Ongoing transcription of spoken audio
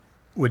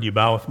Would you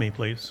bow with me,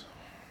 please?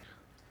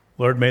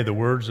 Lord, may the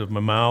words of my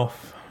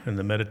mouth and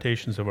the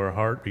meditations of our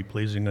heart be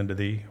pleasing unto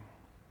Thee.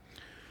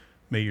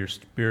 May your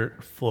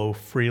Spirit flow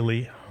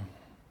freely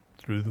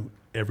through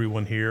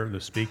everyone here,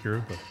 the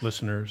speaker, the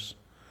listeners,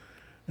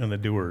 and the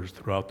doers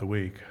throughout the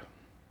week.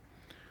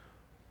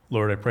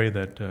 Lord, I pray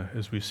that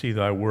as we see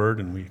Thy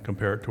word and we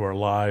compare it to our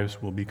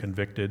lives, we'll be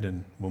convicted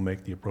and we'll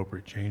make the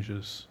appropriate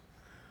changes,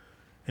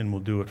 and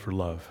we'll do it for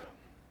love.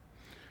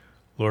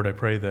 Lord, I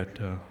pray that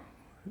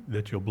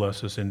you'll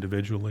bless us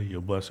individually,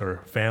 you'll bless our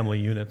family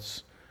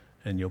units,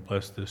 and you'll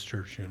bless this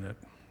church unit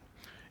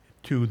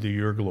to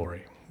your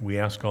glory. We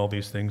ask all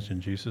these things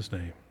in Jesus'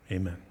 name.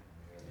 Amen.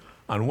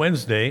 On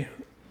Wednesday,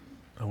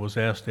 I was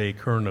asked a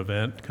current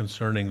event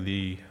concerning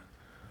the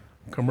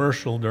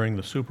commercial during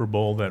the Super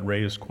Bowl that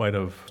raised quite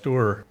a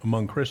stir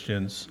among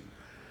Christians,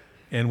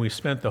 and we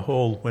spent the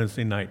whole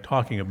Wednesday night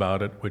talking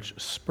about it, which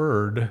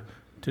spurred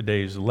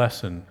today's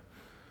lesson.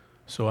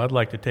 So I'd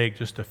like to take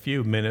just a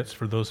few minutes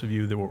for those of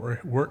you that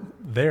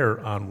weren't there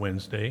on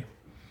Wednesday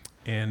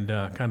and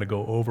kind of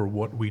go over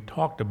what we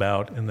talked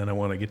about, and then I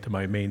want to get to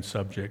my main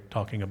subject,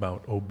 talking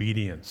about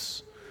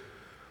obedience.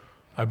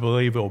 I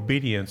believe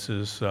obedience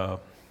has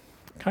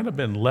kind of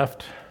been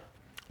left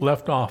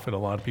off in a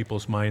lot of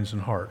people's minds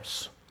and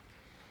hearts.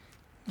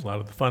 A lot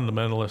of the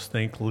fundamentalists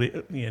think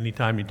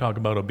anytime you talk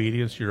about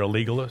obedience, you're a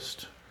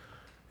legalist,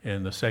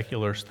 and the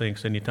secularist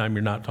thinks anytime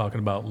you're not talking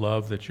about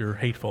love, that you're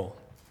hateful.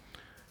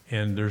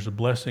 And there's a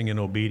blessing in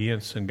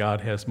obedience, and God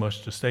has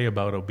much to say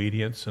about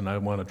obedience, and I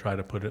want to try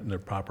to put it in the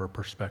proper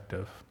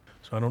perspective.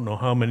 So I don't know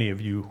how many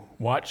of you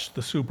watched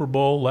the Super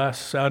Bowl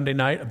last Sunday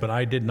night, but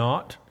I did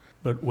not.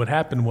 But what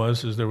happened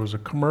was there was a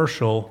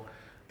commercial,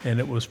 and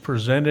it was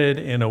presented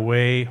in a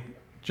way,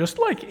 just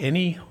like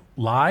any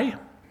lie,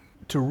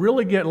 to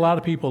really get a lot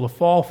of people to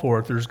fall for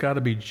it, there's got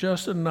to be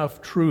just enough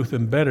truth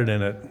embedded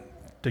in it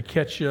to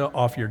catch you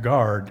off your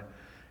guard,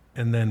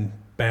 and then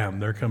bam,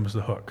 there comes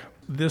the hook.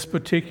 This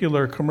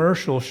particular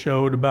commercial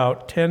showed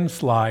about 10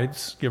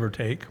 slides, give or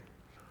take,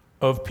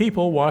 of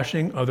people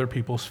washing other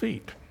people's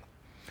feet.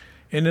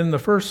 And in the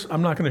first,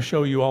 I'm not going to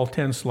show you all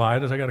 10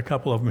 slides. I got a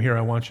couple of them here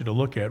I want you to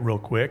look at real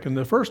quick. And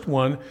the first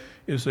one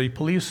is a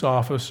police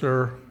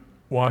officer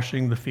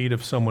washing the feet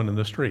of someone in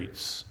the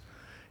streets.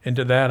 And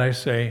to that I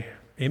say,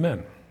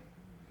 amen.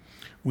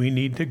 We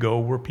need to go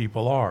where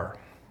people are.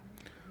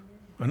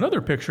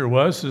 Another picture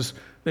is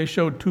they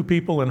showed two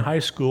people in high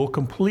school,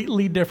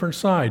 completely different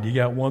side. You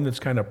got one that's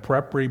kind of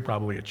preppy,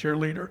 probably a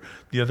cheerleader.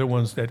 The other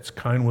one's that's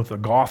kind of with a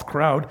goth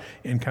crowd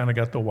and kind of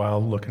got the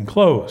wild-looking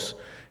clothes.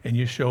 And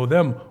you show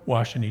them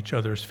washing each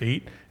other's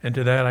feet. And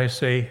to that I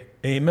say,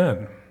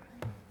 amen.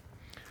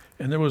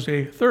 And there was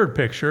a third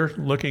picture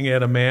looking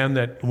at a man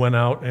that went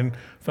out and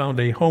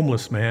found a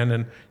homeless man,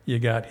 and you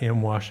got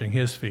him washing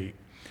his feet.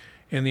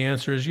 And the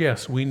answer is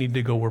yes, we need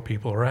to go where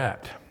people are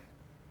at.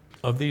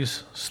 Of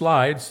these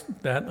slides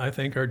that I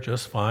think are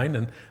just fine,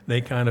 and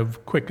they kind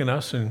of quicken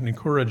us and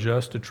encourage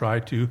us to try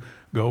to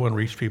go and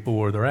reach people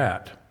where they're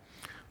at.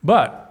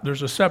 But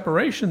there's a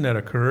separation that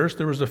occurs.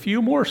 There was a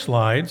few more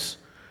slides,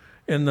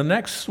 and the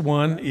next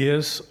one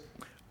is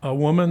a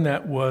woman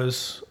that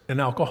was an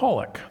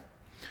alcoholic.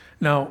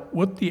 Now,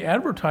 what the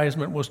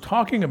advertisement was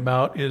talking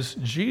about is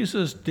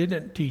Jesus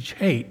didn't teach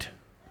hate.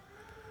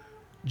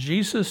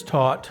 Jesus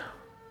taught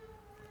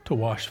to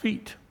wash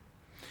feet.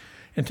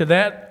 And to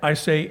that, I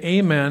say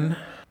amen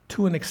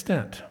to an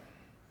extent.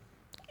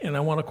 And I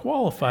want to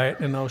qualify it,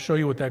 and I'll show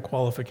you what that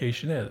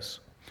qualification is.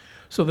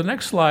 So the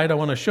next slide I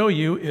want to show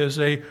you is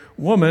a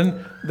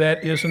woman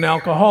that is an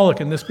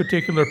alcoholic. In this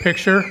particular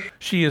picture,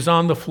 she is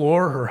on the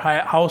floor, her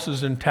house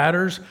is in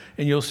tatters,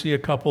 and you'll see a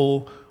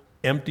couple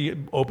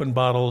empty, open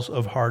bottles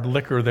of hard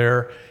liquor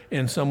there,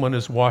 and someone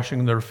is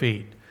washing their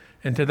feet.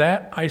 And to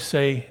that, I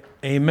say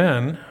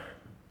amen.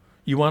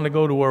 You want to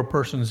go to where a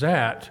person's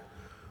at,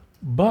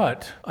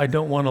 but I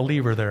don't want to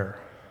leave her there.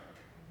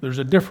 There's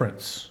a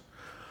difference.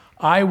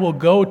 I will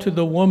go to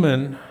the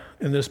woman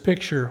in this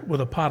picture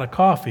with a pot of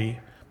coffee,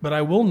 but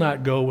I will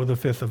not go with a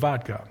fifth of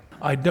vodka.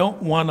 I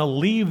don't want to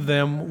leave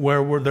them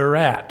where they're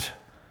at.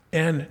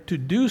 And to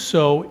do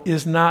so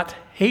is not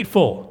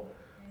hateful.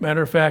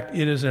 Matter of fact,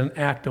 it is an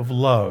act of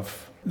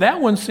love. That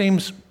one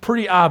seems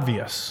pretty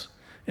obvious,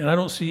 and I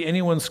don't see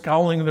anyone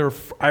scowling their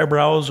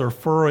eyebrows or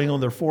furrowing on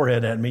their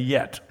forehead at me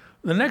yet.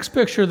 The next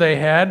picture they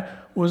had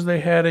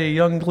a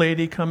young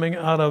lady coming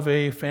out of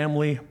a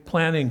family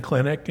planning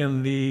clinic,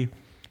 and the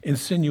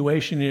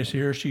insinuation is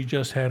here she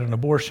just had an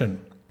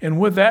abortion. And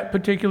with that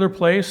particular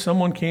place,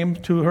 someone came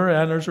to her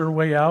on her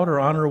way out or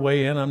on her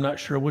way in, I'm not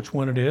sure which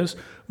one it is,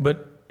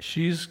 but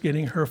she's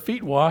getting her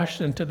feet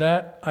washed, and to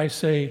that I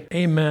say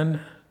amen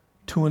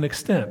to an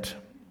extent.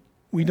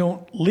 We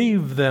don't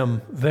leave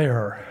them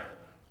there.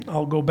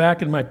 I'll go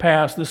back in my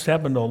past. This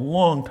happened a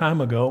long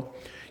time ago.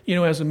 You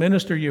know, as a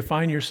minister, you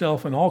find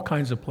yourself in all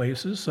kinds of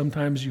places.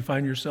 Sometimes you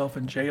find yourself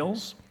in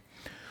jails.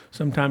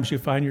 Sometimes you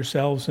find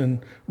yourselves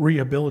in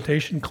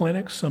rehabilitation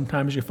clinics.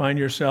 Sometimes you find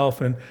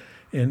yourself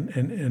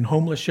in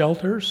homeless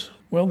shelters.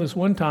 Well, this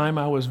one time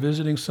I was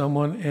visiting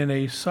someone in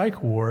a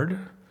psych ward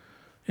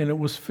And it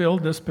was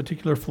filled, this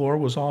particular floor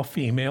was all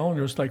female, and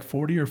there was like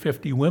 40 or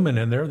 50 women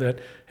in there that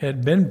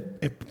had been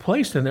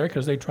placed in there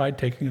because they tried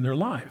taking their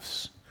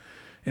lives.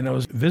 And I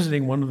was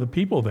visiting one of the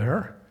people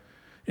there,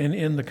 and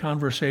in the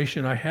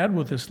conversation I had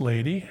with this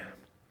lady,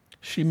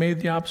 she made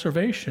the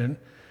observation.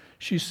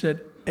 She said,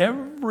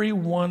 every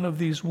one of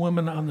these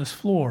women on this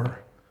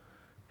floor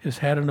has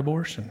had an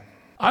abortion.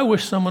 I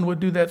wish someone would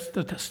do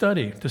that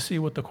study to see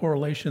what the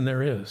correlation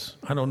there is.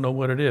 I don't know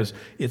what it is.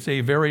 It's a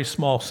very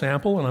small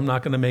sample, and I'm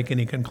not going to make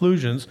any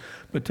conclusions,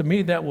 but to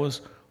me that was,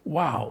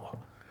 wow.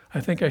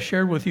 I think I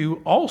shared with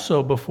you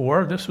also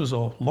before, this was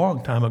a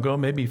long time ago,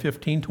 maybe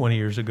 15, 20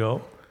 years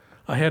ago.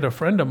 I had a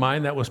friend of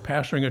mine that was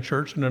pastoring a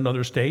church in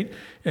another state,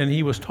 and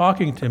he was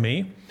talking to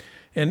me,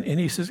 and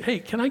he says, hey,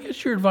 can I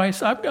get your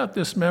advice? I've got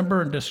this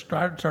member, and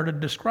started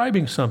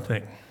describing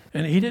something.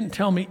 And he didn't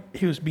tell me,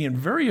 he was being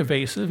very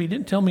evasive. He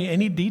didn't tell me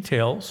any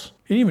details.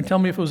 He didn't even tell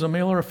me if it was a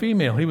male or a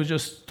female. He was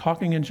just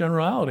talking in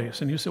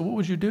generalities. And he said, what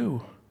would you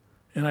do?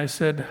 And I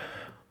said,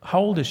 how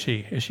old is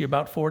she? Is she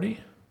about 40?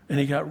 And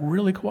he got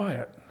really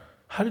quiet.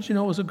 How did you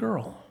know it was a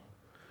girl?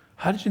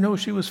 How did you know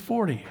she was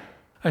 40?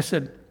 I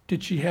said,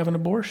 did she have an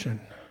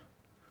abortion?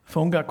 The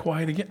phone got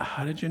quiet again.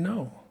 How did you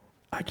know?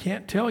 I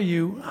can't tell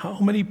you how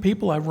many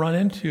people I've run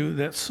into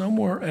that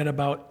somewhere at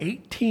about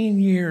 18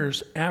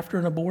 years after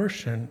an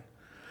abortion,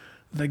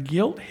 the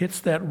guilt hits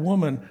that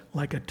woman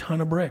like a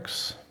ton of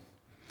bricks.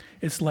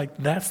 It's like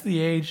that's the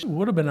age,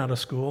 would have been out of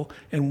school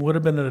and would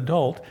have been an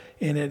adult,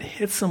 and it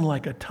hits them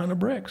like a ton of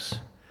bricks.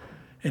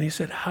 And he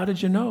said, how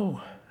did you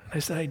know? I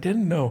said, I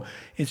didn't know.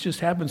 It's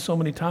just happened so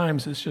many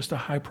times, it's just a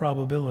high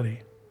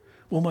probability.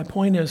 Well, my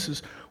point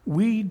is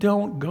we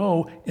don't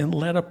go and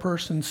let a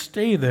person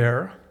stay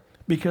there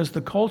because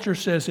the culture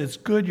says it's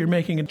good, you're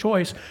making a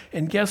choice,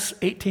 and guess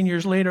 18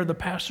 years later, the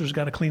pastor's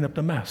got to clean up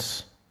the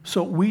mess.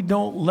 So we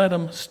don't let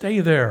them stay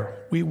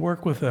there. We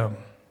work with them.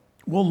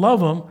 We'll love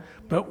them,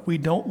 but we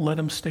don't let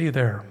them stay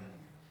there.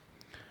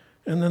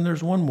 And then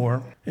there's one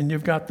more, and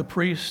you've got the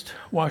priest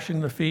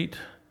washing the feet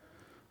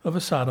of a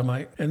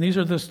sodomite. And these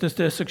are the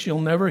statistics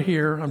you'll never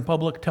hear on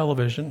public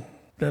television,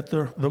 that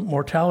the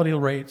mortality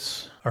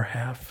rates are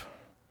half.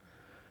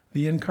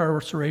 The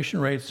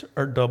incarceration rates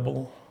are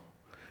double.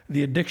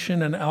 The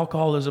addiction and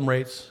alcoholism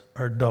rates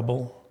are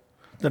double.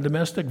 The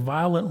domestic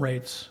violent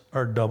rates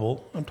are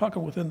double. I'm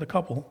talking within the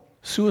couple.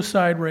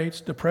 Suicide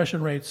rates,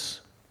 depression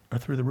rates are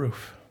through the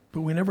roof.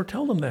 But we never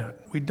tell them that.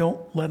 We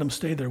don't let them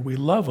stay there. We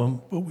love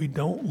them, but we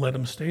don't let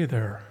them stay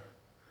there.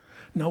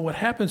 Now what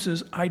happens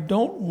is I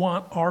don't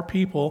want our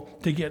people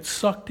to get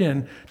sucked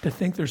in to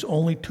think there's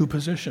only two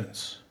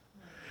positions.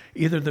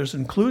 Either there's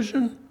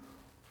inclusion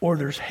or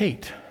there's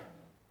hate.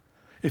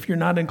 If you're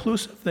not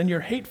inclusive, then you're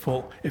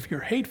hateful. If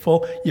you're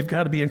hateful, you've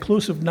got to be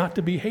inclusive not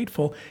to be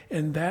hateful,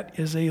 and that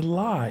is a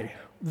lie.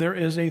 There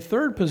is a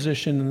third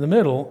position in the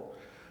middle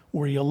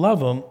where you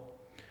love them,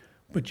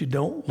 but you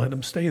don't let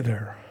them stay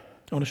there.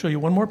 I want to show you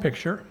one more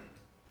picture.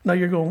 Now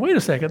you're going, wait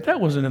a second,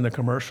 that wasn't in the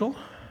commercial.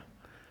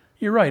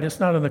 You're right, it's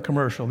not in the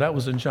commercial. That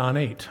was in John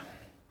 8.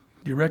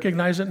 Do you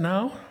recognize it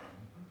now?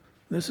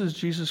 This is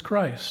Jesus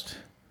Christ,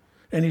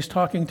 and he's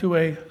talking to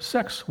a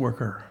sex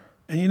worker.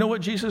 And you know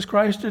what Jesus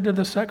Christ did to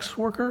the sex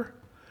worker?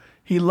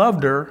 He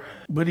loved her,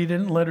 but he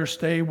didn't let her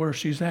stay where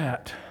she's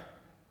at.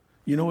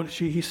 You know what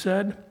he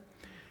said?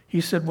 He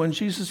said, when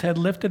Jesus had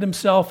lifted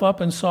himself up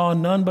and saw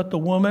none but the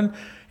woman,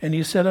 and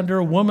he said unto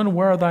her, woman,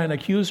 where are thine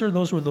accuser?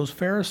 Those were those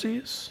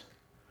Pharisees.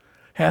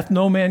 Hath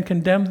no man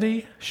condemned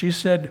thee? She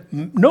said,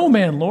 no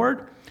man,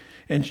 Lord.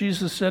 And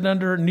Jesus said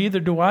unto her, neither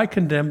do I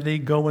condemn thee.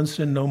 Go and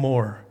sin no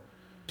more.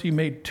 He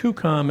made two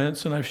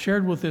comments, and I've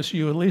shared with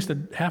you at least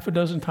half a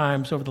dozen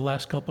times over the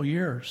last couple of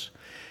years.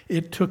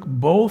 It took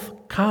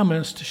both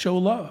comments to show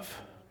love.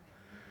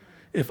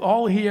 If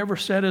all he ever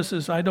said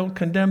is I don't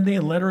condemn thee,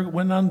 and let her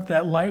went on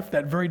that life,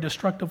 that very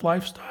destructive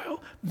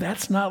lifestyle,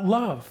 that's not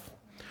love.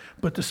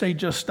 But to say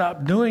just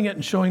stop doing it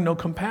and showing no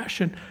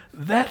compassion,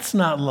 that's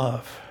not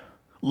love.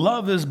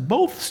 Love is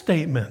both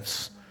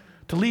statements.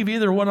 To leave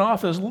either one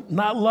off is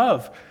not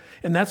love.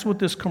 And that's what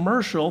this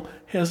commercial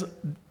has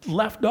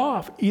left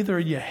off. Either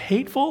you're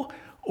hateful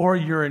or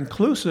you're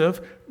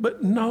inclusive,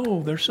 but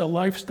no, there's a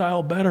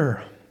lifestyle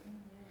better.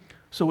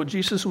 So what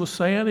Jesus was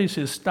saying, he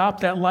says,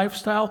 stop that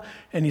lifestyle,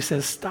 and he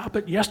says, stop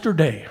it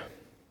yesterday.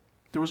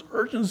 There was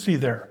urgency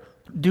there.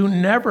 Do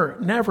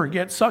never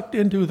get sucked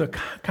into the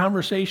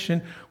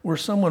conversation where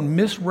someone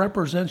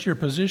misrepresents your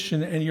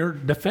position and you're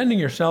defending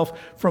yourself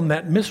from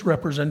that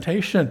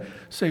misrepresentation.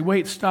 Say,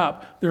 wait,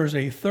 stop. There's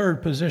a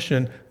third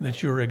position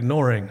that you're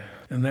ignoring,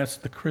 and that's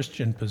the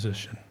Christian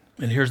position.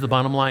 And here's the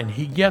bottom line.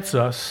 He gets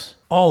us,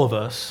 all of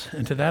us,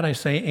 and to that I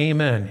say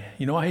amen.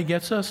 You know how he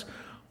gets us?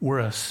 We're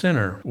a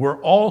sinner.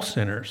 We're all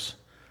sinners.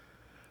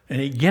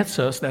 And he gets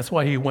us, that's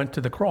why he went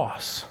to the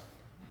cross.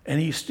 And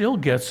he still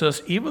gets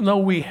us, even though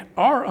we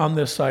are on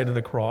this side of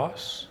the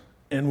cross,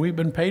 and we've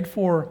been paid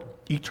for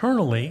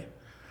eternally,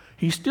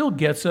 he still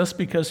gets us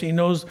because he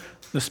knows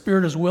the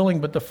spirit is willing,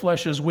 but the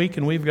flesh is weak,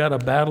 and we've got to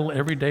battle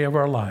every day of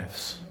our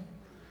lives.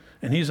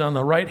 And he's on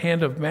the right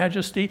hand of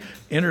majesty,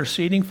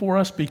 interceding for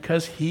us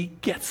because he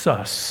gets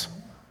us.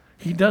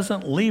 He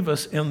doesn't leave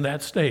us in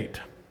that state.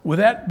 With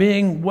that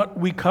being what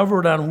we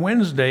covered on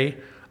Wednesday,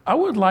 I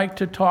would like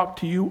to talk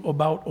to you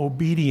about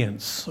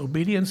obedience.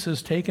 Obedience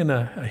has taken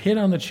a hit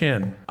on the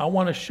chin. I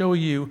want to show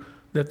you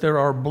that there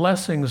are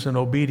blessings in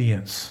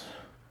obedience.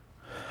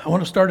 I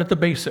want to start at the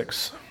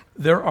basics.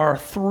 There are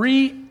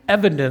 3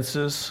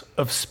 evidences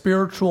of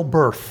spiritual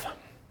birth.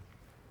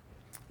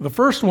 The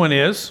first one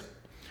is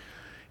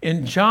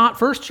in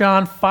 1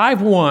 John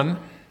 5:1.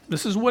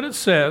 This is what it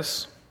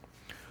says: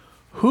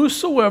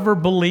 "Whosoever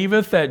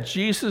believeth that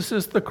Jesus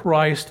is the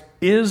Christ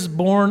is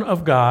born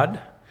of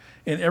God,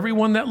 and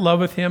everyone that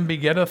loveth him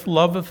begetteth,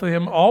 loveth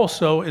him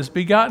also, is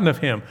begotten of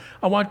him."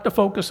 I want to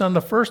focus on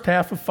the first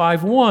half of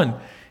 5:1.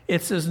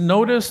 It says,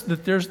 notice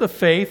that there's the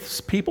faiths,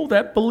 people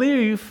that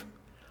believe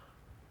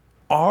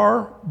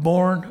are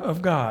born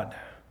of God.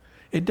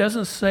 It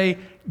doesn't say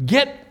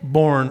get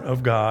born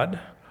of God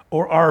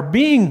or are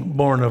being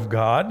born of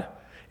God.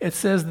 It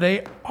says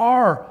they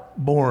are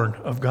born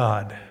of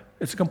God.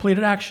 It's a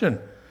completed action.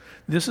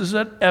 This is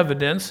an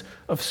evidence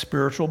of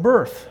spiritual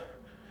birth.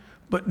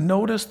 But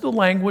notice the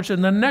language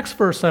in the next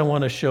verse I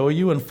want to show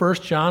you in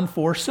 1 John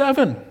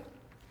 4:7.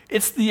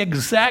 It's the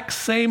exact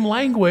same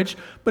language,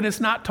 but it's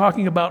not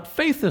talking about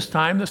faith this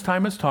time. This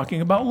time it's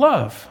talking about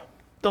love.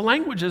 The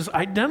language is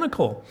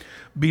identical.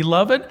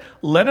 "Beloved,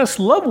 let us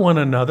love one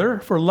another,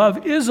 for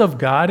love is of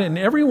God, and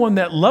everyone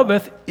that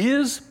loveth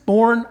is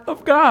born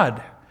of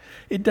God."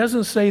 It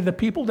doesn't say the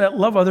people that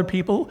love other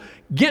people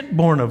get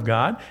born of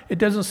God. It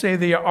doesn't say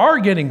they are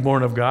getting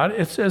born of God.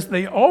 It says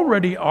they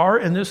already are,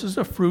 and this is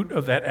the fruit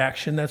of that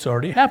action that's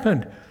already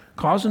happened.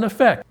 Cause and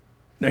effect.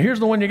 Now here's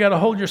the one you got to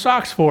hold your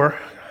socks for.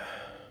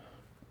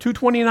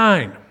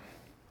 2:29.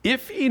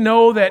 "If ye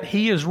know that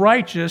he is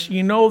righteous,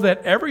 ye know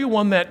that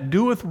everyone that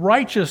doeth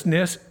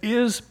righteousness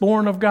is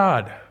born of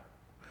God."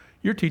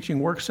 You're teaching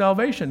works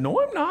salvation. No,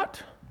 I'm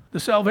not. The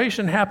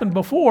salvation happened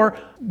before.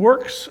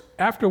 Works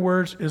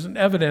afterwards is an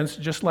evidence,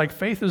 just like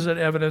faith is an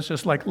evidence,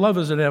 just like love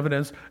is an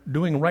evidence.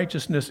 Doing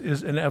righteousness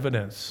is an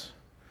evidence.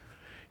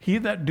 He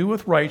that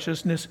doeth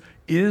righteousness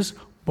is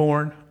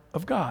born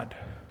of God.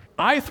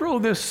 I throw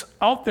this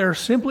out there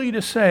simply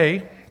to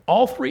say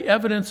all 3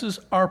 evidences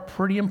are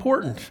pretty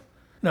important.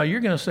 Now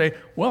you're going to say,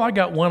 well, I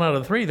got 1 out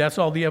of 3. That's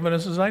all the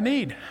evidences I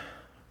need.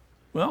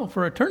 Well,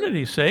 for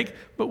eternity's sake,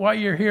 but while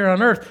you're here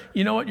on earth,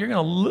 you know what? You're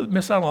going to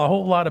miss out on a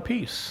whole lot of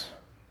peace.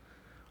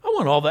 I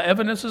want all the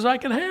evidences I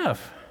can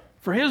have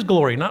for his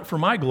glory, not for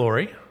my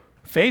glory.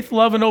 Faith,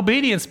 love, and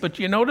obedience, but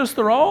you notice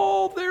they're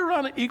all there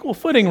on an equal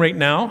footing right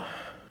now.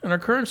 In our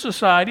current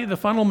society, the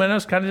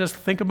fundamentalists kind of just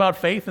think about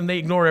faith and they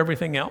ignore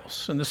everything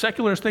else. And the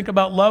secularists think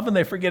about love and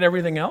they forget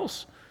everything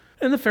else.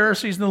 And the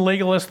Pharisees and the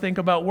legalists think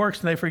about works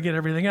and they forget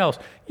everything else.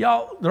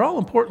 Y'all, they're all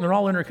important, they're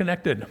all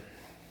interconnected.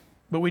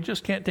 But we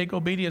just can't take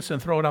obedience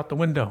and throw it out the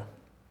window.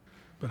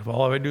 But if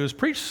all I do is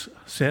preach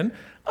sin,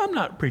 I'm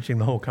not preaching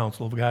the whole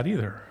counsel of God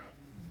either.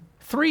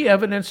 3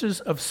 evidences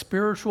of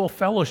spiritual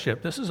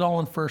fellowship. This is all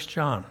in 1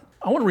 John.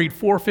 I want to read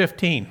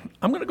 4:15.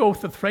 I'm going to go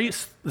with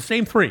the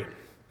same 3.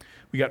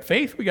 We got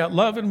faith, we got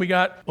love, and we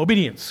got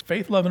obedience.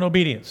 Faith, love, and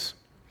obedience.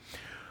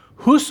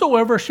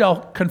 "Whosoever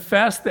shall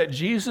confess that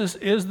Jesus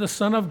is the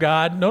Son of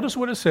God," notice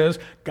what it says,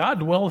 "God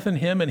dwelleth in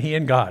him and he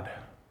in God."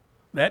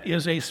 That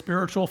is a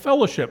spiritual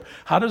fellowship.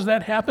 How does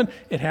that happen?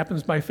 It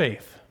happens by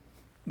faith.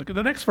 Look at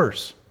the next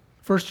verse.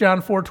 1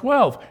 John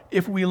 4:12,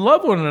 "If we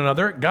love one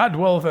another, God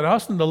dwelleth in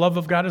us, and the love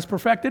of God is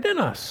perfected in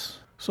us."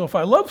 So if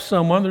I love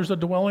someone, there's a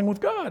dwelling with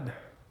God.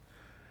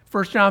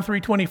 1 John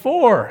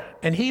 3:24,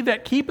 "And he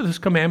that keepeth his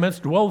commandments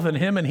dwelleth in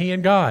him, and he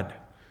in God."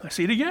 I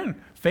see it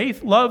again.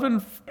 Faith, love,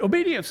 and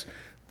obedience.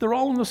 They're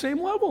all on the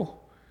same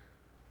level.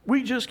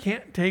 We just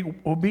can't take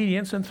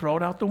obedience and throw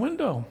it out the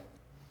window.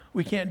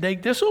 We can't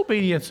take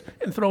disobedience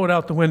and throw it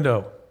out the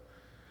window.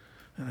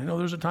 And I know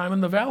there's a time in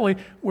the valley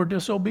where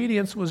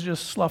disobedience was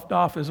just sloughed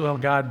off as well.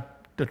 God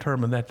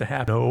determined that to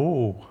happen.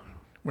 No,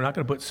 we're not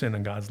going to put sin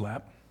in God's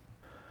lap.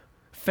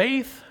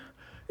 Faith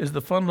is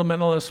the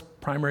fundamentalist's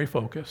primary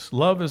focus.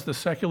 Love is the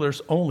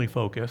secular's only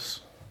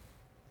focus.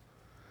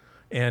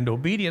 And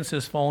obedience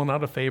has fallen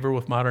out of favor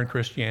with modern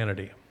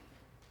Christianity.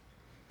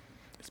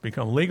 It's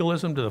become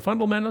legalism to the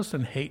fundamentalist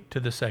and hate to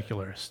the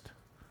secularist.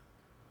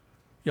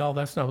 Y'all,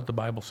 that's not what the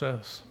Bible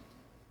says.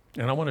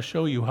 And I want to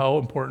show you how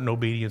important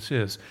obedience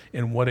is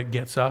and what it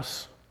gets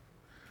us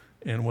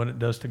and what it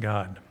does to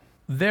God.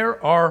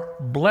 There are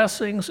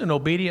blessings in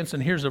obedience,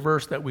 and here's a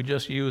verse that we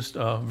just used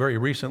very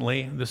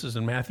recently. This is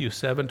in Matthew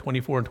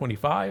 7:24 and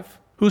 25.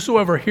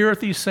 "Whosoever heareth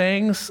these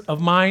sayings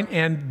of mine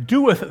and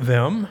doeth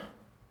them,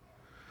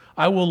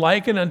 I will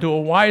liken unto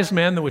a wise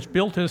man that which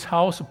built his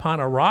house upon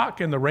a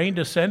rock, and the rain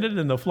descended,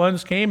 and the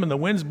floods came, and the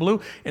winds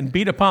blew, and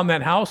beat upon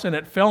that house, and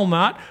it fell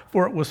not,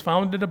 for it was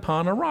founded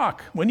upon a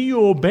rock." When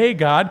you obey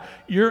God,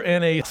 you're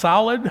in a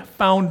solid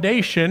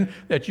foundation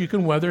that you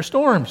can weather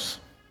storms.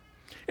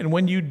 And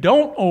when you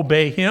don't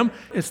obey him,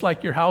 it's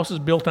like your house is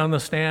built on the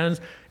stands,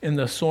 and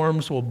the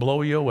storms will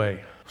blow you away.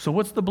 So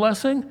what's the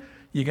blessing?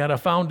 You got a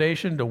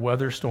foundation to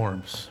weather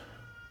storms.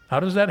 How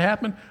does that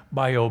happen?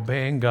 By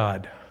obeying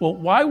God. Well,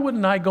 why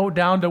wouldn't I go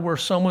down to where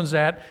someone's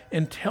at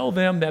and tell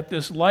them that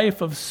this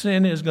life of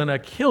sin is going to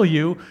kill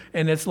you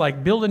and it's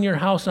like building your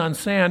house on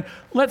sand?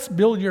 Let's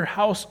build your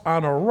house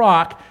on a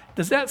rock.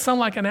 Does that sound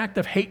like an act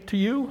of hate to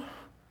you?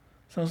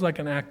 Sounds like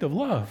an act of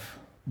love.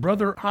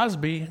 Brother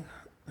Osby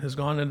has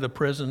gone into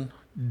prison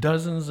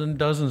dozens and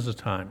dozens of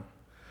times.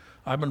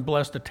 I've been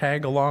blessed to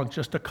tag along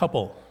just a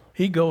couple.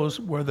 He goes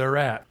where they're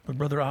at, but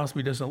Brother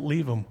Osby doesn't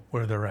leave them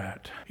where they're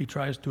at. He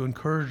tries to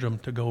encourage them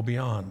to go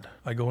beyond.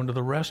 I go into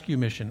the rescue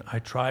mission. I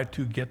try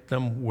to get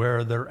them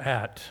where they're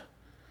at,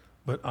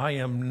 but I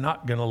am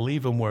not going to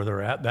leave them where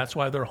they're at. That's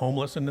why they're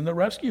homeless and in the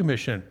rescue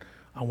mission.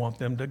 I want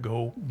them to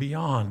go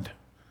beyond,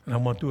 and I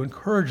want to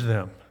encourage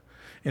them.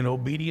 And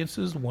obedience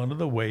is one of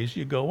the ways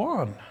you go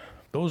on.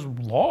 Those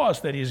laws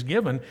that he's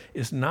given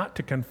is not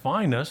to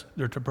confine us.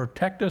 They're to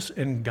protect us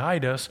and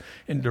guide us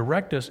and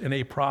direct us in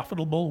a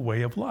profitable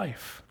way of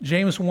life.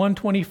 James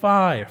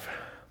 1:25,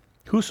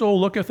 whoso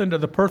looketh into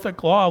the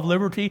perfect law of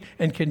liberty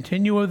and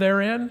continueth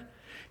therein,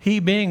 he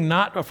being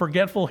not a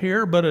forgetful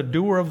hearer, but a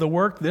doer of the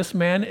work, this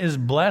man is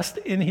blessed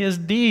in his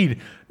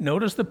deed.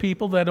 Notice the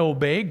people that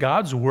obey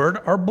God's word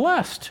are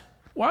blessed.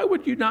 Why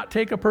would you not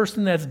take a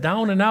person that's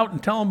down and out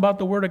and tell them about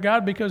the word of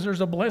God? Because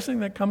there's a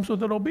blessing that comes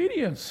with an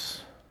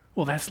obedience.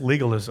 Well, that's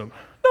legalism.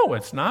 No,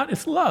 it's not.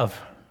 It's love.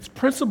 It's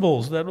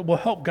principles that will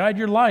help guide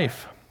your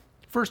life.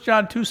 1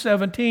 John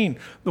 2:17,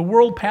 the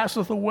world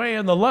passeth away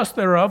and the lust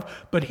thereof,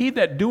 but he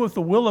that doeth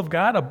the will of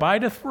God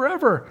abideth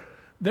forever.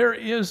 There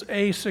is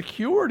a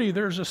security,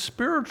 there's a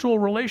spiritual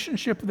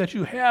relationship that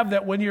you have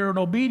that when you're in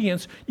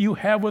obedience, you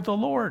have with the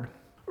Lord.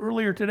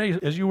 Earlier today,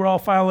 as you were all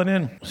filing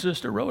in,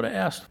 Sister Rhoda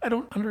asked, I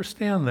don't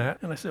understand that.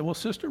 And I said, well,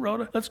 Sister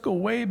Rhoda, let's go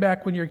way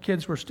back when your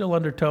kids were still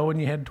under tow and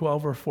you had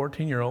 12 or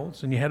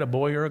 14-year-olds and you had a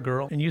boy or a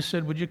girl. And you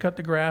said, would you cut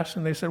the grass?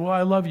 And they said, well,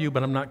 I love you,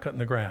 but I'm not cutting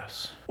the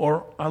grass.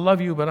 Or, I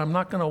love you, but I'm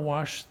not going to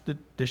wash the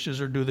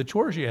dishes or do the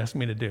chores you asked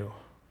me to do.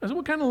 I said,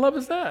 what kind of love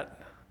is that?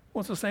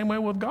 Well, it's the same way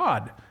with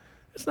God.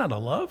 It's not a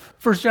love.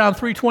 1 John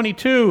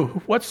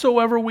 3:22,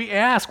 whatsoever we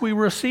ask, we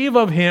receive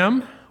of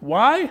him.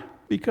 Why?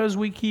 Because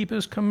we keep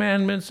his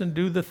commandments and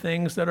do the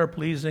things that are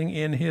pleasing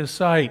in his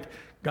sight.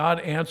 God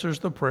answers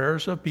the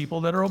prayers of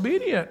people that are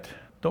obedient.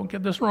 Don't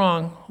get this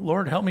wrong.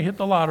 Lord, help me hit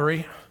the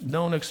lottery.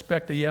 Don't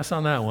expect a yes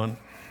on that one.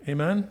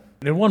 Amen?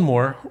 And one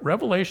more,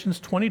 Revelations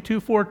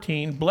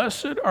 22:14,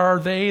 blessed are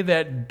they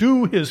that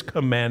do his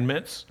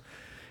commandments,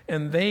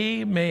 and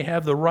they may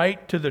have the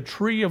right to the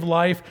tree of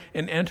life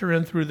and enter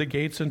in through the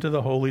gates into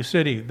the holy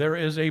city. There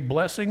is a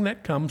blessing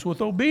that comes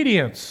with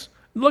obedience.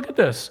 Look at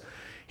this.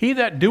 He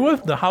that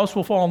doeth, the house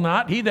will fall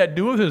not. He that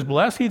doeth is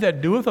blessed. He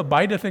that doeth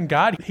abideth in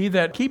God. He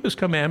that keepeth his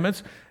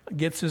commandments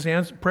gets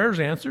his prayers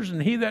answered.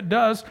 And he that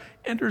does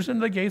enters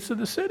into the gates of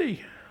the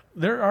city.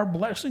 There are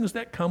blessings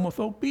that come with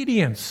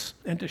obedience.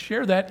 And to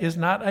share that is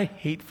not a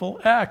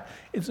hateful act.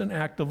 It's an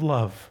act of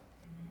love.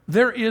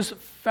 There is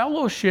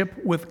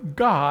fellowship with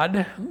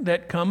God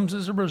that comes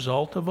as a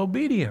result of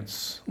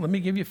obedience. Let me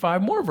give you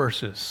 5 more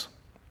verses.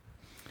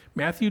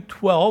 Matthew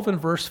 12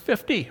 and verse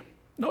 50.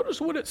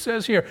 Notice what it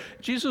says here.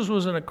 Jesus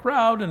was in a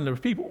crowd, and the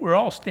people were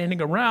all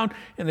standing around,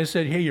 and they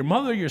said, hey, your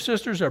mother, your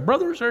sisters, our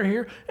brothers are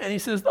here. And he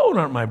says, those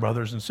aren't my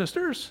brothers and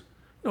sisters.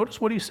 Notice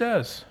what he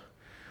says.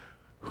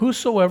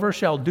 Whosoever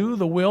shall do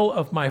the will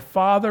of my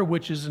Father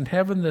which is in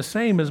heaven, the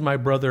same as my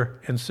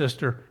brother and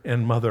sister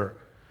and mother.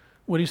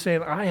 What he's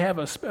saying, I have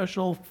a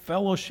special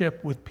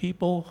fellowship with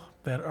people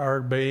that are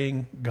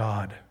obeying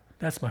God.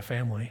 That's my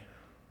family.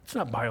 It's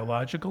not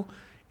biological.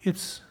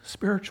 It's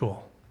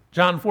spiritual.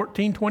 John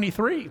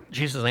 14:23,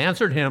 Jesus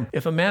answered him,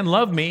 if a man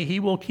love me, he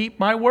will keep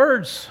my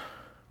words,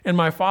 and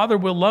my Father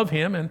will love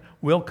him, and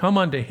will come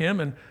unto him,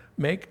 and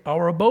make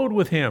our abode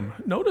with him.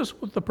 Notice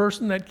with the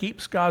person that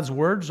keeps God's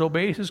words,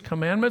 obeys his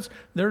commandments,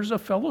 there's a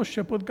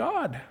fellowship with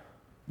God.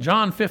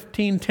 John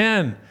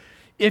 15:10,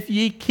 if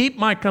ye keep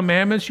my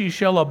commandments, ye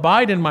shall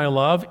abide in my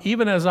love,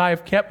 even as I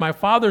have kept my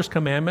Father's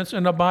commandments,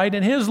 and abide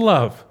in his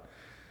love.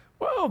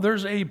 Well,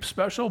 there's a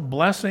special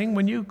blessing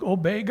when you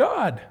obey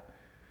God.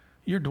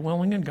 You're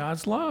dwelling in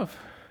God's love.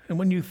 And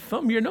when you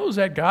thumb your nose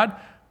at God,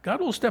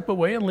 God will step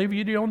away and leave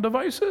you to your own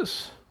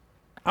devices.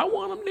 I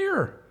want him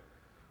near.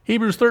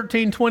 Hebrews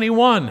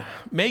 13:21,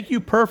 make you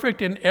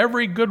perfect in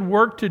every good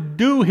work to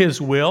do his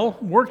will,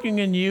 working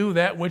in you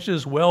that which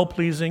is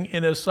well-pleasing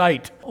in his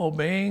sight.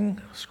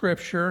 Obeying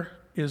Scripture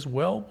is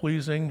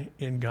well-pleasing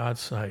in God's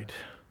sight.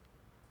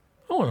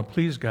 I want to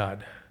please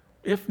God.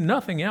 If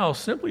nothing else,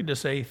 simply to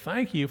say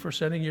thank you for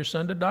sending your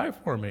son to die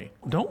for me.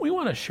 Don't we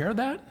want to share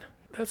that?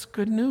 That's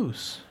good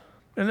news.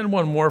 And then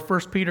one more,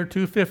 1 Peter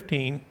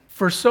 2:15.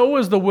 For so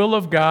is the will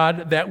of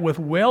God, that with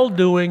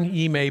well-doing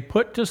ye may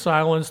put to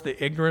silence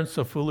the ignorance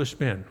of foolish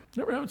men.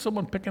 Never had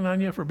someone picking on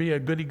you for being a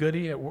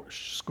goody-goody at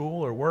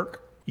school or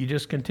work? You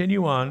just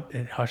continue on,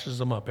 it hushes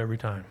them up every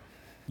time.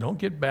 Don't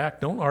get back,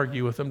 don't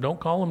argue with them, don't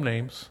call them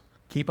names.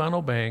 Keep on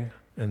obeying,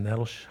 and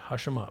that'll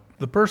hush them up.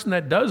 The person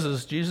that does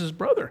is Jesus'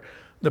 brother.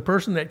 The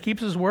person that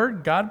keeps his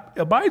word, God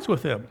abides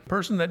with him. The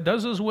person that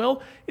does his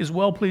will is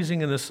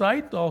well-pleasing in the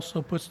sight,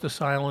 also puts to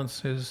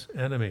silence his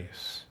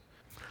enemies.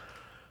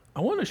 I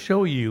want to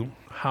show you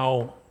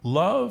how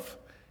love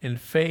and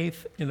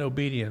faith and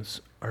obedience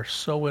are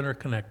so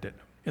interconnected.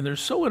 And they're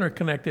so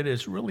interconnected,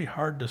 it's really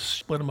hard to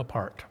split them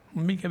apart.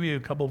 Let me give you a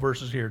couple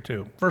verses here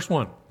too. First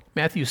one,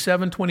 Matthew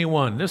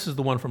 7:21. This is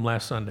the one from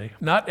last Sunday.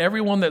 Not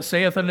everyone that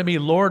saith unto me,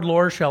 Lord,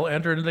 Lord, shall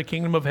enter into the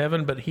kingdom of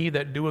heaven, but he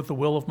that doeth the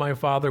will of my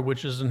Father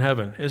which is in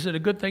heaven. Is it a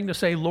good thing to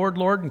say Lord,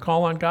 Lord, and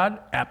call on God?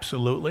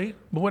 Absolutely.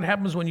 But what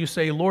happens when you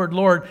say Lord,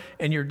 Lord,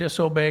 and you're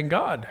disobeying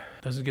God?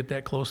 Doesn't get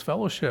that close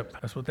fellowship.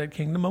 That's what that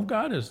kingdom of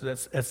God is.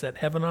 That's that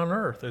heaven on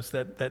earth. It's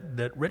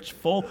that rich,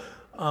 full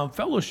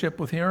fellowship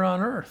with here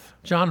on earth.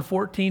 John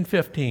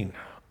 14:15.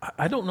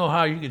 I don't know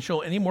how you can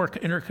show any more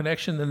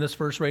interconnection than this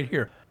verse right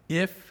here.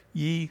 If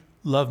ye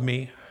love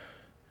me,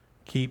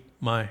 keep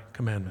my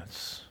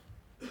commandments.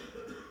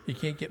 You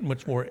can't get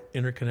much more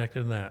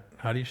interconnected than that.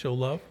 How do you show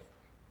love?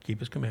 Keep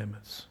his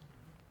commandments.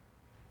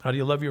 How do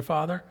you love your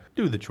father?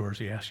 Do the chores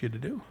he asks you to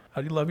do.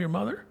 How do you love your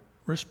mother?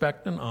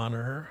 Respect and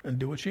honor her and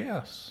do what she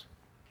asks.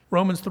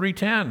 Romans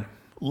 3:10.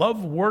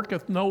 Love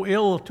worketh no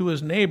ill to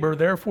his neighbor,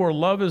 therefore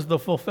love is the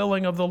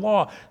fulfilling of the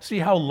law. See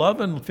how love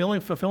and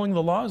fulfilling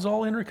the law is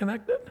all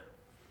interconnected?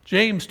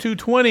 James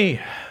 2:20.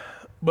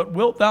 But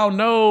wilt thou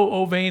know,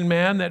 O vain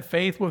man, that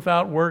faith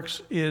without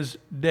works is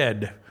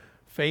dead?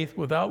 Faith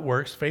without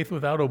works, faith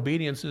without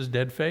obedience is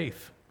dead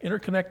faith.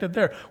 Interconnected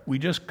there. We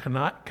just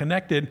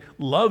connected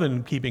love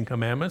in keeping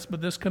commandments,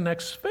 but this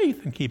connects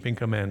faith in keeping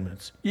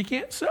commandments. You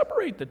can't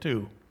separate the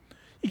two.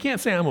 You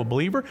can't say I'm a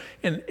believer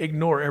and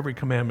ignore every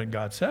commandment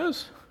God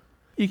says.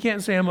 You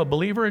can't say I'm a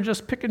believer and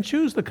just pick and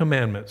choose the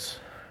commandments.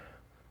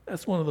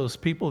 That's one of those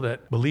people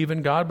that believe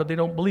in God, but they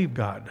don't believe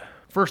God.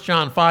 1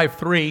 John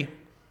 5:3.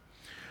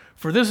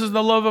 For this is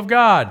the love of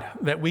God,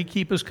 that we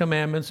keep his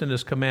commandments, and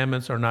his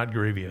commandments are not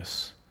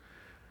grievous.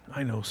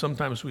 I know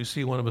sometimes we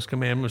see one of his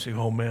commandments and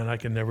say, oh man, I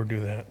can never do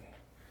that.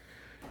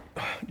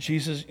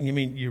 Jesus, you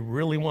mean you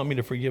really want me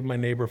to forgive my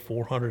neighbor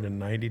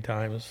 490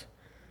 times?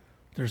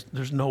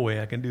 There's no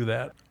way I can do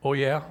that. Oh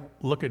yeah?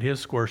 Look at his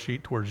score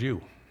sheet towards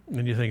you.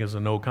 And you think it's a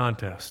no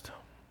contest.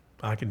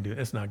 I can do it.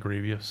 It's not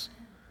grievous.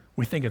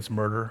 We think it's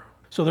murder.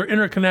 So they're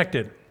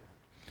interconnected.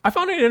 I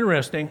found it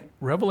interesting.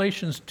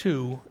 Revelations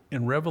 2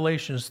 and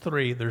Revelations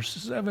 3, there's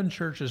 7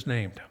 churches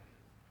named.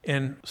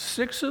 And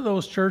 6 of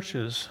those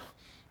churches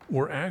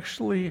were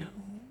actually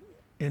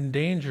in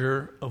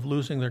danger of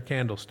losing their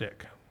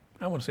candlestick.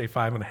 I want to say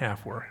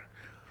 5.5 were.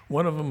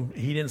 One of them,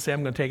 he didn't say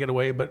I'm going to take it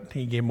away, but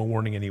he gave them a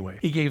warning anyway.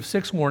 He gave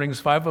 6 warnings.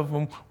 5 of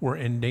them were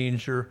in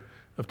danger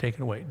of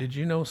taking away. Did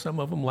you know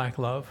some of them lack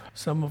love?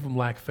 Some of them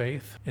lack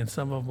faith, and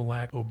some of them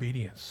lack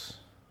obedience.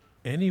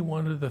 Any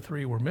one of the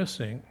 3 were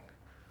missing,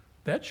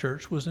 that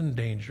church was in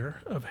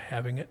danger of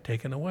having it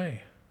taken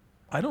away.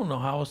 I don't know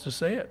how else to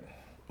say it.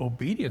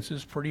 Obedience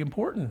is pretty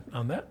important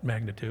on that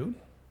magnitude.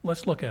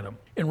 Let's look at them.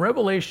 In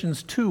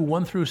Revelations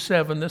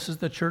 2:1-7, this is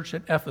the church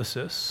at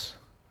Ephesus.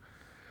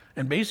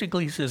 And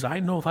basically he says, I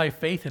know thy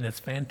faith and it's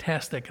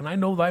fantastic. And I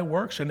know thy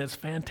works and it's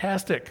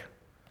fantastic.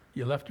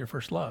 You left your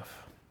first love.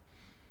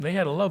 They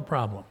had a love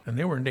problem and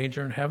they were in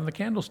danger of having the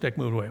candlestick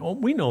moved away. Oh,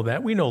 we know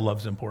that. We know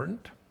love's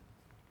important.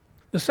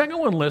 The second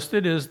one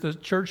listed is the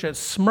church at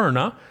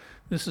Smyrna.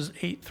 This is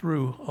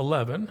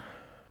 8-11.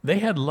 They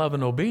had love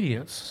and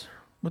obedience,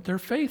 but their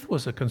faith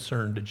was a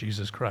concern to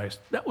Jesus Christ.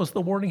 That was the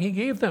warning he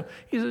gave them.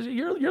 He says,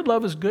 your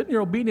love is good and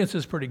your obedience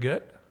is pretty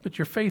good, but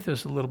your faith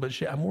is a little bit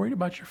shit. I'm worried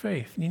about your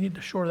faith. You need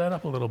to shore that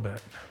up a little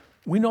bit.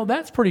 We know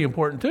that's pretty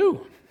important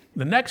too.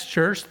 The next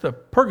church, the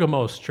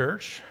Pergamos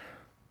church,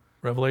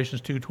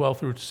 Revelations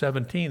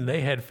 2:12-17,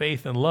 they had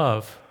faith and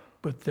love,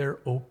 but their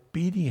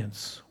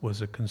obedience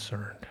was a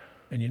concern.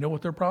 And you know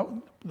what their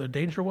problem, the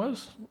danger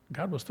was?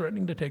 God was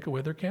threatening to take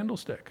away their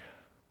candlestick.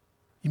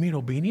 You mean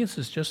obedience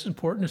is just as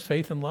important as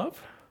faith and love?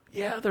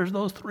 Yeah, there's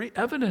those 3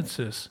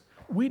 evidences.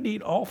 We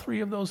need all 3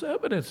 of those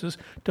evidences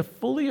to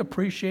fully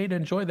appreciate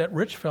and enjoy that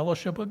rich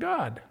fellowship with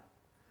God.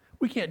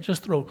 We can't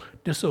just throw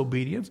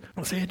disobedience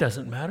and say it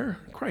doesn't matter.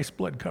 Christ's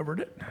blood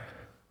covered it.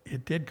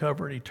 It did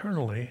cover it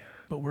eternally,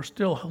 but we're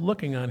still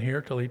looking on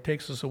here till he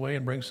takes us away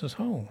and brings us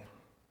home.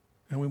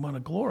 And we want to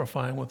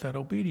glorify him with that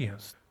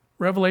obedience.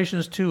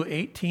 Revelations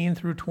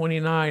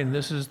 2:18-29,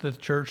 this is the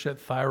church at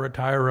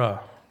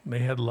Thyatira. They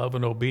had love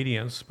and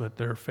obedience, but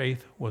their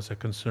faith was a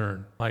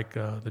concern, like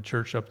the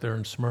church up there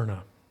in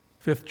Smyrna.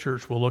 5th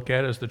church we'll look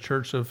at is the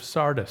church of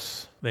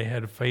Sardis. They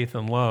had faith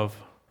and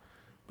love,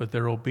 but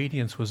their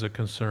obedience was a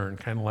concern,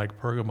 kind of like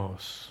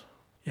Pergamos.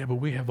 Yeah, but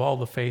we have all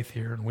the faith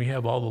here, and we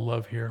have all the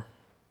love here.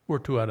 We're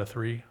 2 out of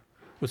 3.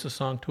 What's the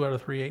song, 2 out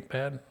of 3 ain't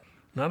bad?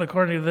 Not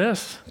according to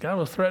this. God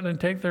was threatening to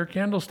take their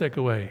candlestick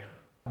away.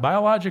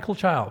 Biological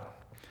child.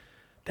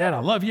 Dad, I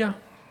love you,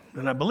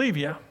 and I believe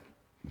you.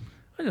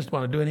 I just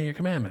want to do any of your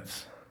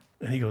commandments.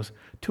 And he goes,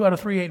 2 out of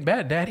 3 ain't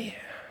bad, Daddy.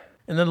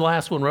 And then the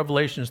last one,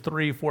 Revelations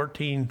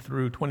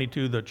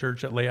 3:14-22, the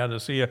church at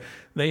Laodicea,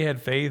 they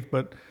had faith,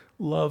 but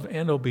love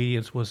and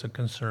obedience was a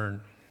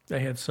concern.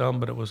 They had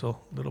some, but it was a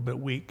little bit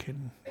weak,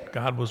 and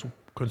God was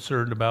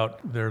concerned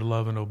about their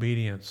love and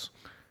obedience.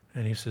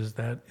 And he says,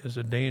 that is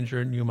a danger,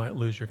 and you might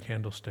lose your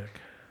candlestick.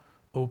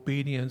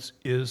 Obedience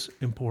is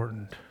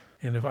important.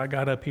 And if I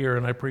got up here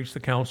and I preached the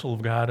counsel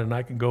of God and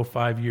I could go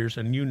 5 years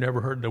and you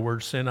never heard the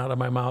word sin out of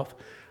my mouth,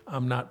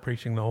 I'm not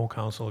preaching the whole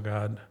counsel of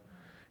God.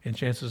 And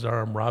chances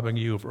are I'm robbing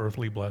you of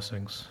earthly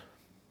blessings.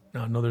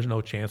 Now, no, there's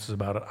no chances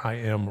about it. I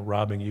am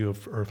robbing you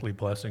of earthly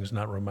blessings,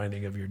 not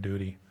reminding of your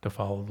duty to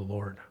follow the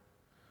Lord.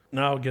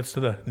 Now it gets to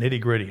the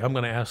nitty-gritty. I'm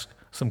going to ask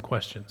some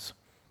questions.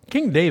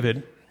 King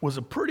David was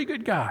a pretty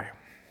good guy.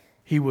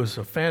 He was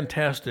a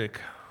fantastic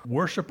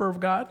worshiper of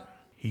God.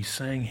 He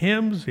sang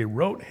hymns. He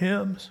wrote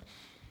hymns.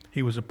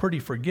 He was a pretty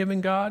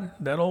forgiving God.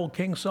 That old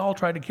King Saul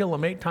tried to kill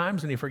him 8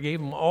 times, and he forgave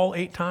him all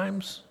 8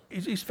 times.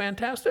 He's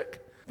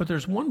fantastic. But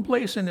there's one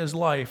place in his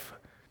life,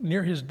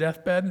 near his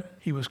deathbed,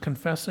 he was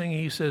confessing.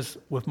 He says,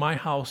 with my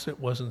house, it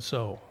wasn't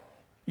so.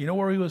 You know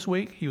where he was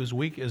weak? He was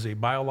weak as a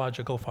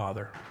biological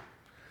father.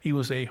 He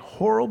was a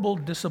horrible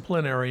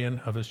disciplinarian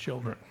of his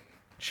children.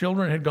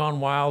 Children had gone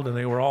wild, and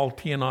they were all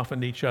teeing off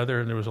into each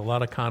other, and there was a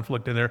lot of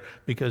conflict in there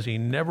because he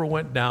never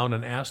went down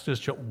and asked his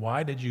children,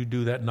 why did you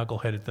do that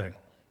knuckleheaded thing?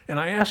 And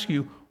I ask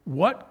you,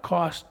 what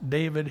cost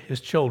David his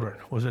children?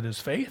 Was it his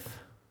faith?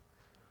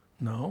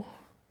 No.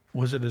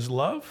 Was it his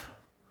love?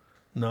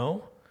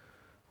 No.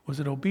 Was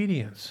it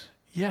obedience?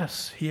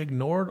 Yes, he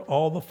ignored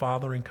all the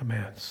fathering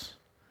commands,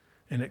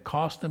 and it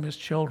cost him his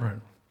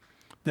children.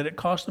 Did it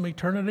cost him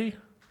eternity?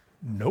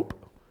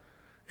 Nope.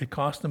 It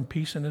cost him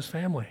peace in his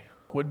family.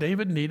 What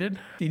David needed,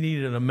 he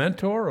needed a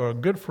mentor or a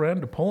good friend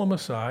to pull him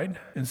aside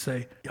and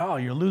say,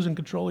 you're losing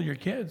control of your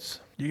kids.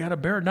 You got to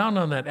bear down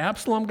on that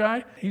Absalom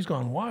guy. He's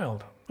gone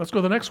wild. Let's go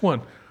to the next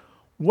one.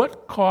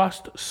 What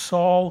cost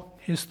Saul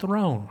his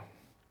throne?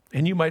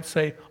 And you might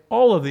say,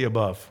 all of the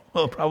above.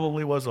 Well, it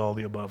probably was all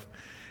the above.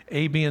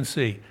 A, B, and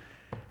C.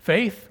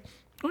 Faith,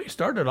 well, he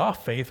started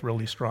off faith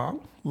really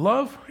strong.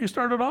 Love, he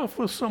started off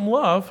with some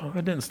love.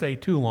 It didn't stay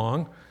too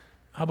long.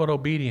 How about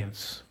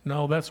obedience?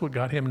 No, that's what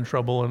got him in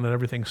trouble, and then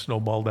everything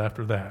snowballed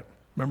after that.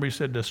 Remember he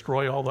said,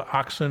 destroy all the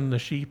oxen, the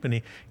sheep, and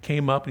he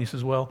came up and he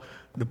says, well,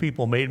 the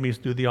people made me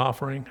do the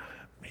offering.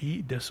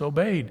 He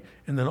disobeyed,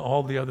 and then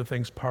all the other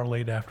things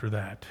parlayed after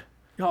that.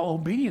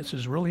 Obedience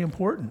is really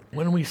important.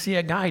 When we see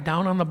a guy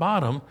down on the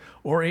bottom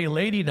or a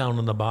lady down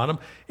on the bottom,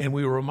 and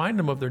we remind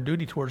them of their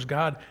duty towards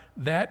God,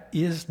 that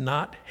is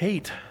not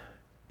hate.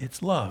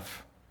 It's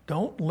love.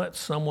 Don't let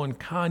someone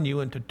con you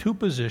into 2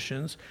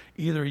 positions.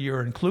 Either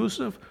you're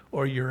inclusive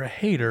or you're a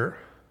hater,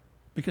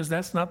 because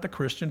that's not the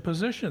Christian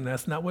position.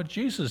 That's not what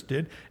Jesus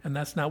did, and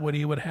that's not what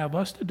he would have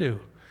us to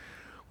do.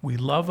 We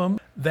love them.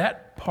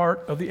 That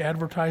part of the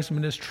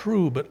advertisement is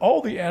true, but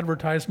all the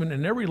advertisement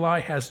and every lie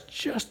has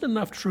just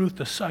enough truth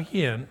to suck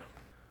you in.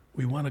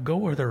 We want to go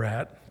where they're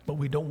at, but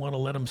we don't want to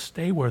let them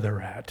stay where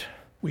they're at.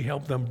 We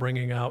help them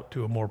bringing out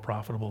to a more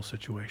profitable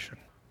situation.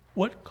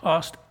 What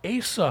cost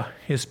Asa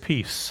his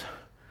peace?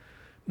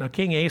 Now,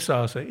 King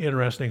Asa is an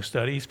interesting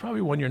study. He's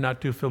probably one you're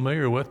not too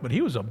familiar with, but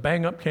he was a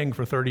bang-up king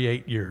for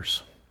 38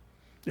 years.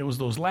 It was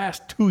those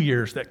last 2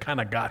 years that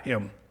kind of got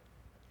him.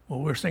 Well,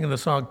 we're singing the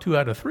song 2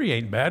 out of 3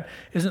 ain't bad.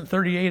 Isn't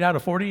 38 out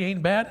of 40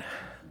 ain't bad?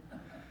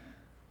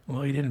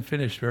 Well, he didn't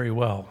finish very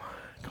well.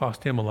 It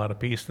cost him a lot of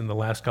peace in the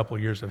last couple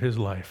of years of his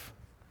life.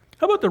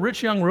 How about the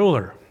rich young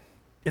ruler?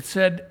 It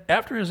said,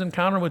 after his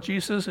encounter with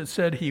Jesus, it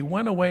said he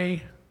went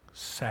away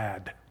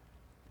sad.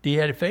 Did he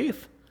have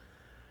faith?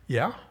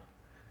 Yeah.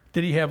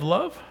 Did he have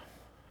love?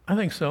 I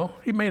think so.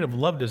 He may have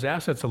loved his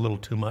assets a little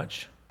too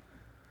much.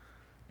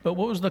 But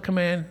what was the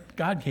command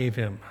God gave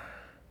him?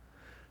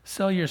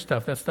 Sell your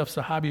stuff. That stuff's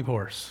a hobby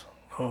horse.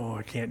 Oh,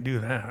 I can't do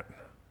that.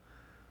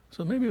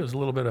 So maybe it was a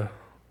little bit of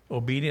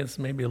obedience,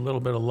 maybe a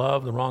little bit of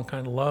love, the wrong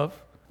kind of love.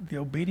 The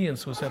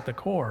obedience was at the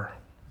core.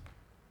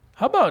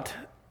 How about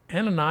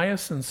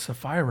Ananias and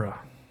Sapphira?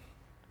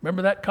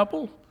 Remember that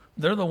couple?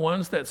 They're the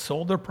ones that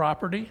sold their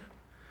property,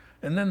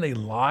 and then they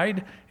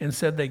lied and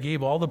said they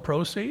gave all the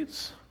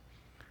proceeds.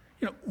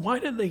 Why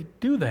did they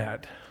do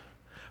that?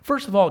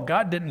 First of all,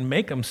 God didn't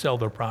make them sell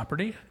their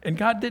property, and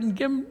God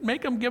didn't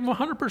make them give them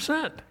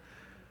 100%.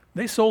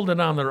 They sold it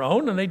on their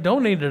own, and they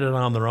donated it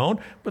on their own,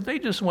 but they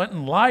just went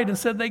and lied and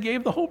said they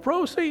gave the whole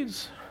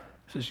proceeds.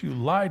 It says, you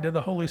lied to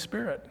the Holy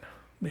Spirit.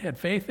 They had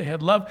faith, they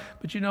had love,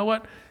 but you know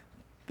what?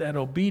 That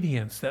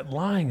obedience, that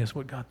lying is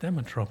what got them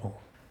in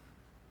trouble.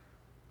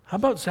 How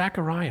about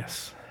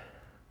Zacharias?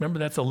 Remember,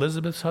 that's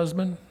Elizabeth's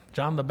husband,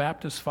 John the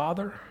Baptist's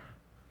father?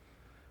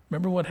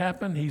 Remember what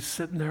happened? He's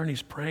sitting there and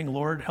he's praying,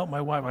 Lord, help my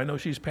wife. I know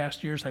she's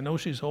past years. I know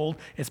she's old.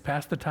 It's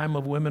past the time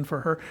of women for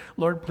her.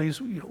 Lord,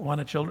 please, we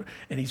want a children.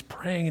 And he's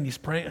praying and he's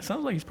praying. It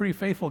sounds like he's a pretty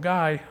faithful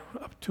guy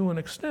up to an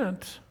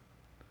extent.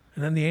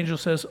 And then the angel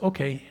says,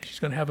 okay, she's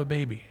going to have a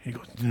baby. And he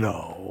goes,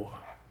 no.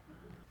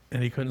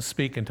 And he couldn't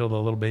speak until the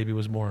little baby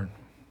was born.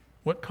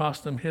 What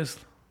cost him his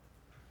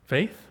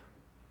faith?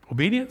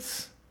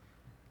 Obedience?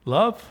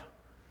 Love?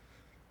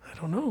 I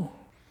don't know.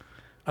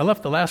 I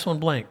left the last one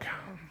blank.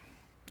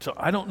 So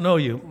I don't know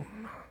you,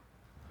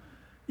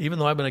 even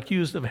though I've been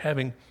accused of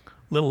having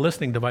little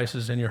listening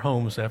devices in your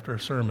homes after a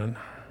sermon,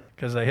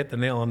 because I hit the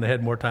nail on the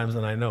head more times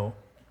than I know.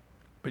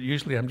 But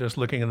usually I'm just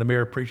looking in the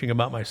mirror preaching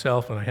about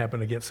myself, and I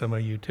happen to get some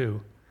of you too.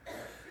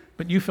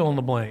 But you fill in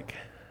the blank.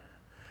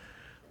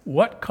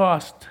 What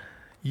cost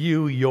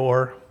you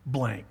your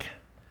blank.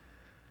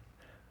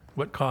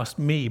 What cost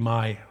me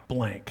my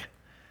blank?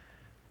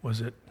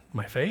 Was it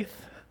my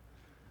faith?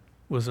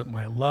 Was it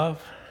my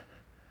love?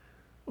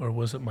 Or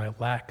was it my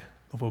lack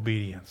of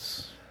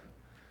obedience?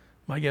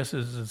 My guess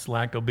is it's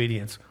lack of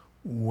obedience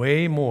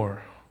way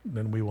more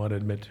than we want to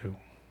admit to.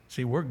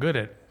 See, we're good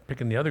at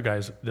picking the other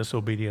guy's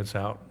disobedience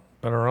out,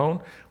 but our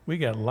own, we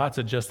got lots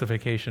of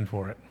justification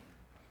for it,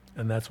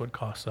 and that's what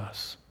costs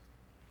us.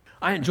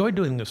 I enjoyed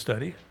doing this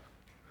study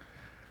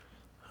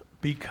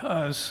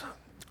because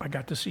I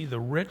got to see the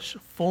rich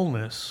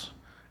fullness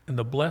and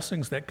the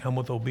blessings that come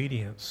with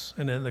obedience.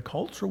 And in the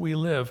culture we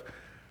live,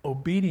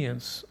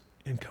 obedience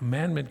and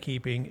commandment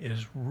keeping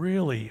is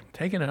really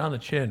taking it on the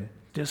chin.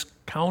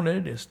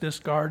 Discounted, it's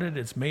discarded,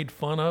 it's made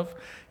fun of.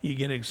 You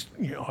get,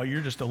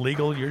 you're just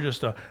illegal, you're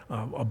just a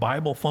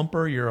Bible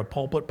thumper, you're a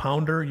pulpit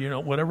pounder,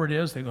 whatever it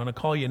is, they're going to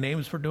call you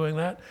names for doing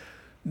that.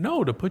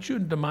 No, to put you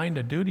into mind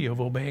the duty of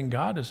obeying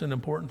God is an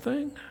important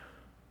thing.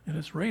 And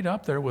it's right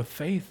up there with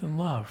faith and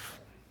love.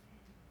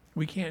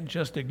 We can't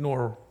just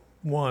ignore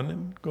one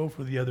and go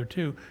for the other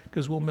two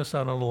because we'll miss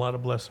out on a lot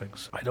of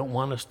blessings. I don't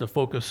want us to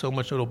focus so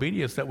much on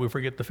obedience that we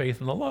forget the faith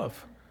and the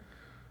love.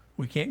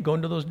 We can't go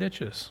into those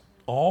ditches.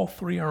 All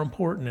three are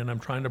important, and I'm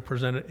trying to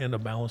present it in a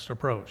balanced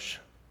approach.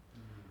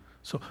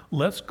 So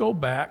let's go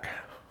back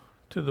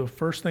to the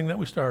first thing that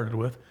we started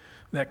with,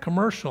 that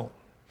commercial.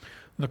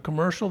 The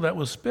commercial that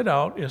was spit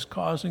out is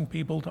causing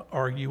people to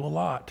argue a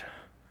lot.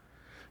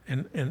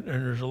 And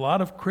there's a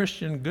lot of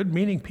Christian,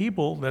 good-meaning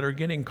people that are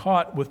getting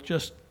caught with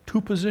just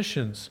two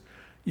positions.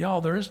 Y'all,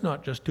 there is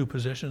not just two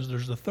positions.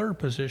 There's the third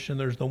position.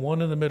 There's the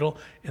one in the middle,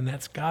 and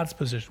that's God's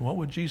position. What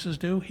would Jesus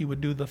do? He would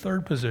do the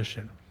third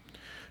position.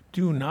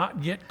 Do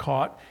not get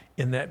caught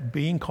in that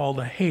being called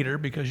a hater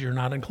because you're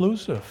not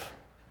inclusive.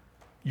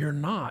 You're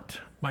not.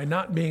 By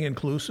not being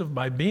inclusive,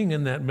 by being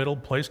in that middle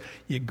place,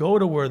 you go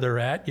to where they're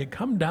at, you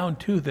come down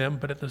to them,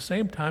 but at the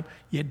same time,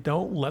 you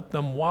don't let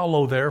them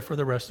wallow there for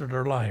the rest of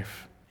their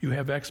life. You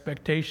have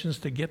expectations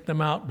to get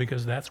them out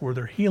because that's where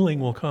their healing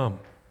will come.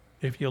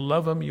 If you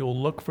love them, you'll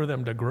look for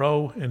them to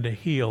grow and to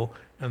heal,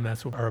 and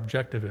that's what our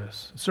objective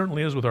is. It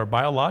certainly is with our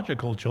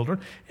biological children,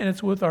 and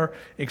it's with our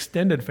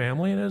extended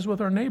family, and it is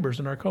with our neighbors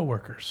and our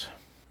coworkers.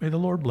 May the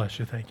Lord bless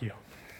you. Thank you.